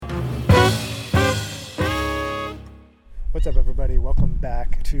What's up, everybody? Welcome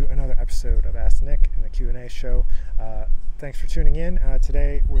back to another episode of Ask Nick and the Q&A show. Thanks for tuning in.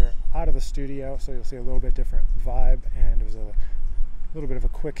 Today we're out of the studio, so you'll see a little bit different vibe, and it was a little bit of a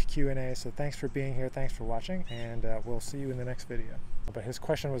quick Q&A. So thanks for being here, thanks for watching, and we'll see you in the next video. But his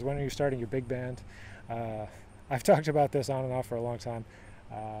question was, when are you starting your big band? I've talked about this on and off for a long time.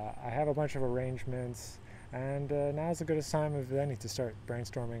 I have a bunch of arrangements, and now's as good a time as any to start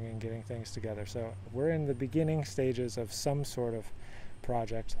brainstorming and getting things together. So we're in the beginning stages of some sort of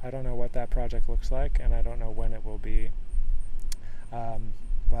project. I don't know what that project looks like, and I don't know when it will be.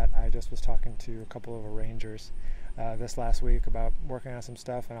 But I just was talking to a couple of arrangers this last week about working on some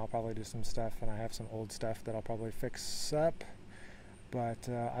stuff, and I'll probably do some stuff, and I have some old stuff that I'll probably fix up. But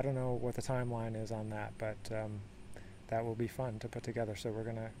I don't know what the timeline is on that, but that will be fun to put together. So we're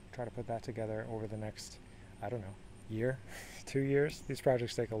going to try to put that together over the next, I don't know, year, 2 years. These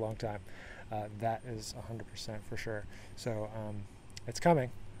projects take a long time. That is 100% for sure. So it's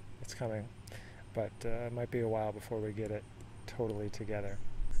coming, but it might be a while before we get it totally together.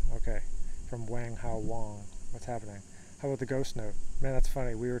 Okay, from Wang Hao Wong, what's happening? How about the ghost note? Man, that's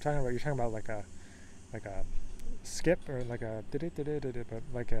funny. You're talking about like a skip, or like a but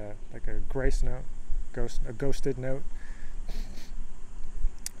like a grace note, a ghosted note.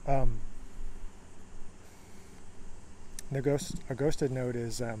 A ghosted note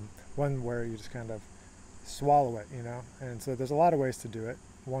is one where you just kind of swallow it, you know. And so there's a lot of ways to do it.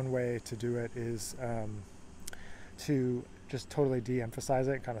 One way to do it is to just totally de-emphasize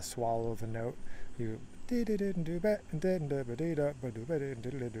it, kind of swallow the note. You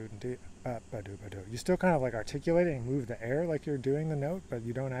still kind of like articulate it and move the air like you're doing the note, but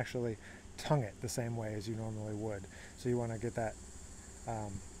you don't actually tongue it the same way as you normally would. So you want to get that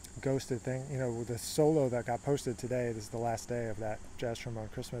ghosted thing. You know, the solo that got posted today, this is the last day of that Jazz Trombone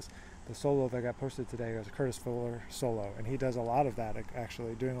Christmas, the solo that got posted today was a Curtis Fuller solo, and he does a lot of that,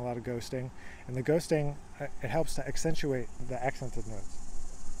 actually, doing a lot of ghosting. And the ghosting, it helps to accentuate the accented notes.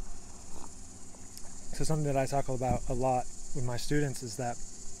 So something that I talk about a lot with my students is that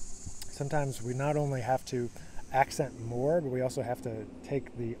sometimes we not only have to accent more, but we also have to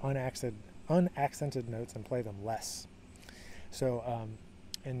take the unaccented notes and play them less. So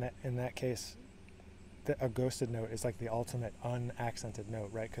in that case, a ghosted note is like the ultimate unaccented note,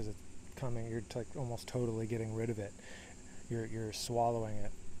 right? Because it's coming, you're like almost totally getting rid of it. You're swallowing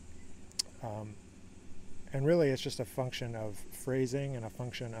it. And really it's just a function of phrasing and a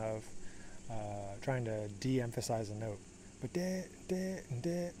function of trying to de-emphasize a note. But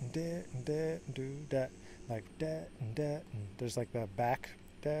like there's like the back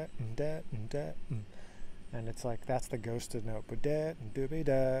and it's like that's the ghosted note.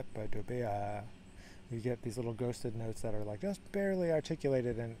 You get these little ghosted notes that are like just barely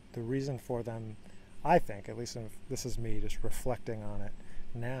articulated, and the reason for them, I think, at least if this is me just reflecting on it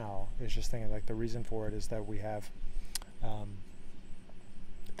now, is just thinking like the reason for it is that we have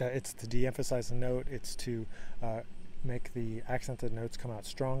that it's to de-emphasize the note, it's to make the accented notes come out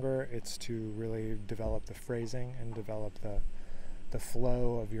stronger, it's to really develop the phrasing and develop the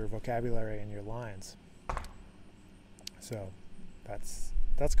flow of your vocabulary and your lines. So that's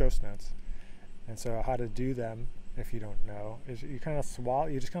ghost notes. And so how to do them, if you don't know, is you kind of swallow.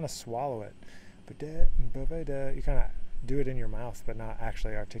 You just kind of swallow it. You kind of do it in your mouth, but not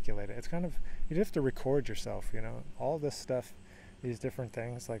actually articulate it. It's kind of, you have to record yourself. You know, all this stuff, these different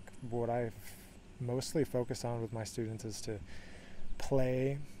things. Like what I've mostly focused on with my students is to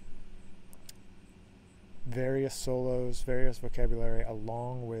play various solos, various vocabulary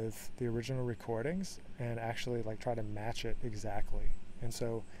along with the original recordings, and actually like try to match it exactly. And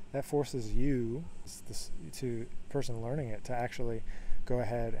so that forces you, to person learning it, to actually go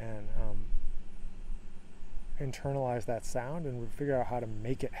ahead and internalize that sound and figure out how to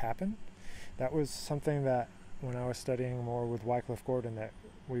make it happen. That was something that when I was studying more with Wycliffe Gordon that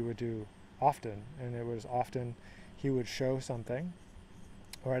we would do often, and it was often he would show something,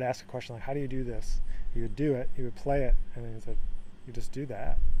 or I'd ask a question like, how do you do this? He would do it, he would play it, and then he said, you just do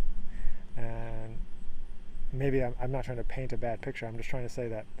that. And maybe I'm not trying to paint a bad picture. I'm just trying to say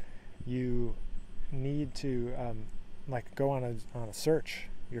that you need to like go on a search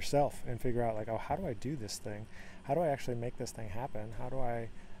yourself and figure out like, oh, how do I do this thing? How do I actually make this thing happen? How do I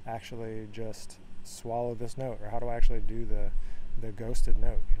actually just swallow this note? Or how do I actually do the ghosted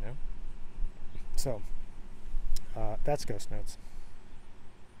note, you know? So that's ghost notes.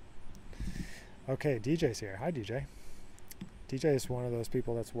 Okay, DJ's here. Hi, DJ. DJ is one of those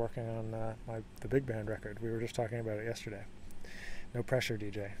people that's working on the big band record. We were just talking about it yesterday. No pressure,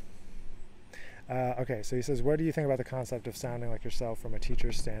 DJ. Okay, so he says, what do you think about the concept of sounding like yourself from a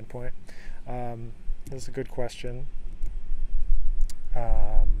teacher's standpoint? This is a good question.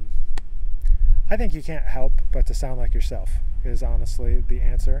 Um, I think you can't help but to sound like yourself is honestly the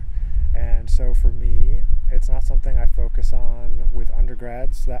answer. And so for me, it's not something I focus on with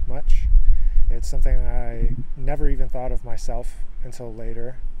undergrads that much. It's something I never even thought of myself until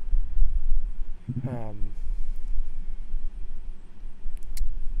later. Um,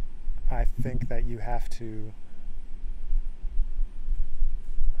 I think that uh,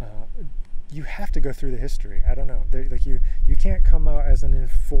 you have to go through the history. I don't know. Like you can't come out as an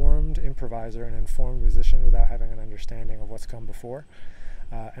informed improviser, an informed musician without having an understanding of what's come before.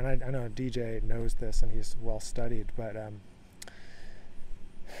 And I know DJ knows this and he's well studied, but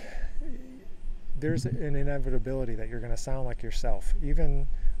there's an inevitability that you're going to sound like yourself. Even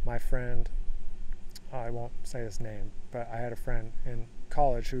my friend, I won't say his name, but I had a friend in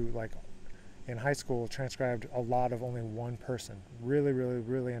college who, like, in high school transcribed a lot of only one person really, really,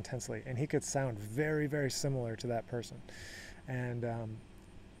 really intensely, and he could sound very, very similar to that person. And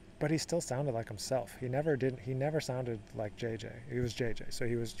but he still sounded like himself. He never sounded like JJ. He was JJ, so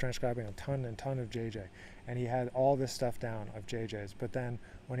he was transcribing a ton and ton of JJ, and he had all this stuff down of JJ's. But then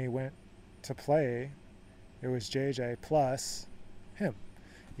when he went to play, it was JJ plus him.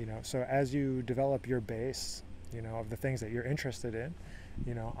 So as you develop your base, of the things that you're interested in,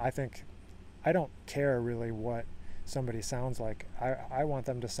 I think I don't care really what somebody sounds like. I want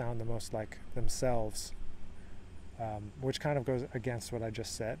them to sound the most like themselves, which kind of goes against what I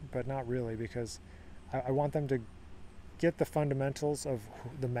just said, but not really, because I want them to get the fundamentals of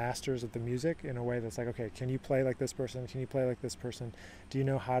the masters of the music in a way that's like, okay, can you play like this person? Can you play like this person? Do you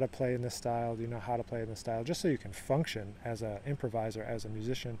know how to play in this style? Do you know how to play in this style? Just so you can function as an improviser, as a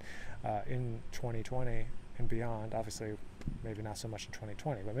musician in 2020 and beyond. Obviously, maybe not so much in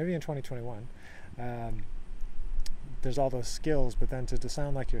 2020, but maybe in 2021. There's all those skills, but then to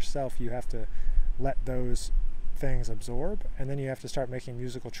sound like yourself, you have to let those things absorb, and then you have to start making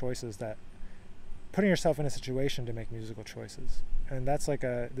musical choices, that putting yourself in a situation to make musical choices. And that's like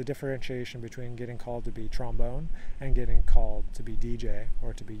the differentiation between getting called to be trombone and getting called to be DJ,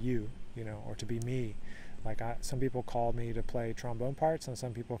 or to be or to be me. Like some people call me to play trombone parts, and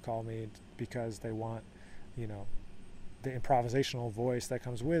some people call me because they want the improvisational voice that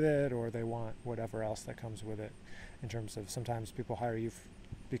comes with it, or they want whatever else that comes with it. In terms of, sometimes people hire you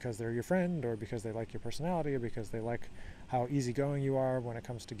because they're your friend, or because they like your personality, or because they like how easygoing you are when it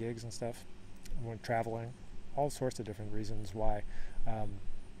comes to gigs and stuff, when traveling. All sorts of different reasons why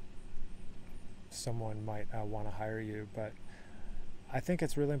someone might want to hire you. But I think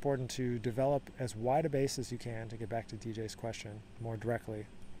it's really important to develop as wide a base as you can, to get back to DJ's question more directly.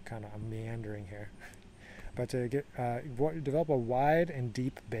 Kind of, I'm meandering here. But to develop a wide and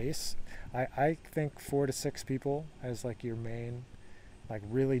deep base, I think 4 to 6 people as like your main, like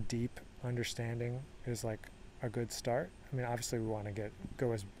really deep understanding is like a good start. I mean, obviously we want to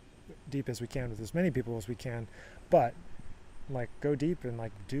go as deep as we can with as many people as we can, but like go deep and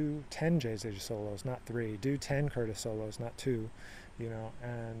like do 10 JZ solos, not 3. Do 10 Curtis solos, not 2.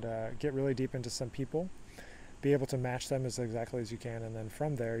 And get really deep into some people. Be able to match them as exactly as you can, and then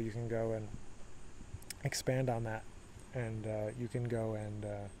from there you can go and expand on that, and you can go and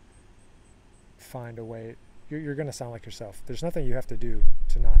find a way. You're going to sound like yourself. There's nothing you have to do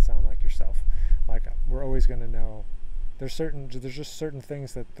to not sound like yourself. Like, we're always going to know. There's just certain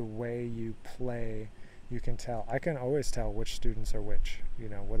things that the way you play, you can tell. I can always tell which students are which,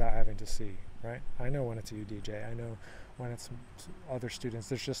 without having to see, right? I know when it's you, DJ. I know when it's other students.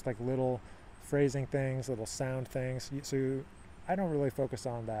 There's just like little phrasing things, little sound things. So I don't really focus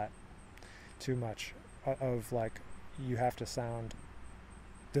on that too much, of like, you have to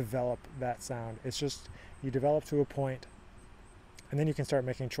develop that sound. It's just, you develop to a point, and then you can start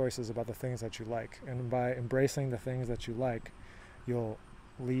making choices about the things that you like. And by embracing the things that you like, you'll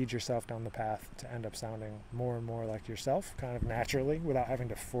lead yourself down the path to end up sounding more and more like yourself, kind of naturally, without having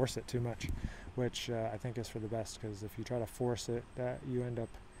to force it too much, which I think is for the best, because if you try to force it, that you end up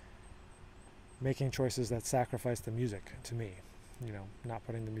making choices that sacrifice the music, to me. Not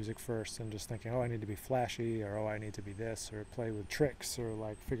putting the music first and just thinking, oh, I need to be flashy, or oh, I need to be this, or play with tricks, or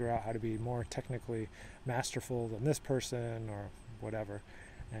like figure out how to be more technically masterful than this person, or whatever.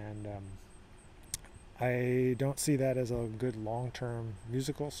 And I don't see that as a good long-term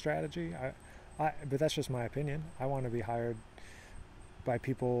musical strategy. But that's just my opinion. I want to be hired by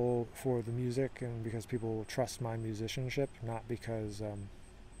people for the music, and because people trust my musicianship, not because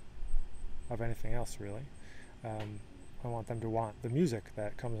of anything else, really. I want them to want the music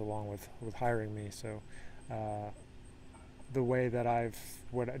that comes along with hiring me. So the way that I've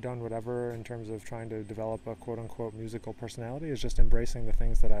done whatever in terms of trying to develop a quote-unquote musical personality is just embracing the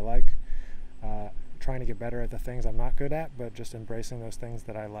things that I like, trying to get better at the things I'm not good at, but just embracing those things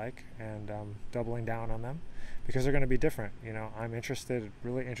that I like and doubling down on them, because they're going to be different. You know, I'm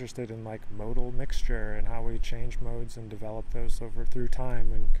really interested in like modal mixture and how we change modes and develop those through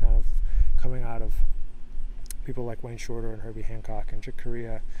time, and kind of coming out of people like Wayne Shorter and Herbie Hancock and Chick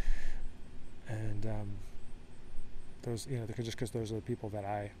Corea, and those, you know, just because those are the people that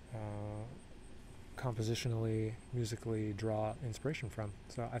I compositionally, musically draw inspiration from.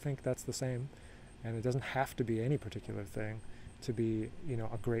 So I think that's the same, and it doesn't have to be any particular thing to be, you know,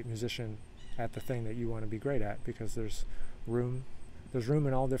 a great musician at the thing that you want to be great at, because there's room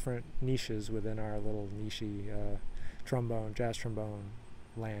in all different niches within our little niche-y jazz trombone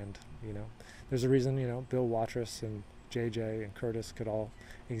land. You know, there's a reason, you know, Bill Watrous and JJ and Curtis could all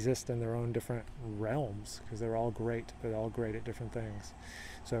exist in their own different realms, because they're all great, but all great at different things.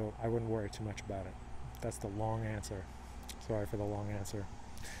 So I wouldn't worry too much about it. That's the long answer. Sorry for the long answer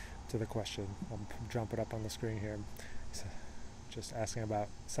to the question. I'll jump it up on the screen here. So just asking about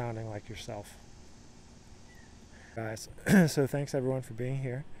sounding like yourself. Guys, so thanks everyone for being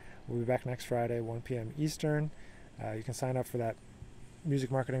here. We'll be back next Friday, 1 p.m. Eastern. You can sign up for that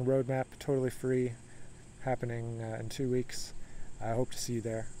music marketing roadmap, totally free, happening in 2 weeks. I hope to see you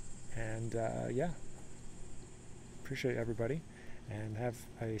there. And yeah, appreciate everybody, and have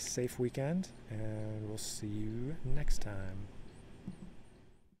a safe weekend, and we'll see you next time.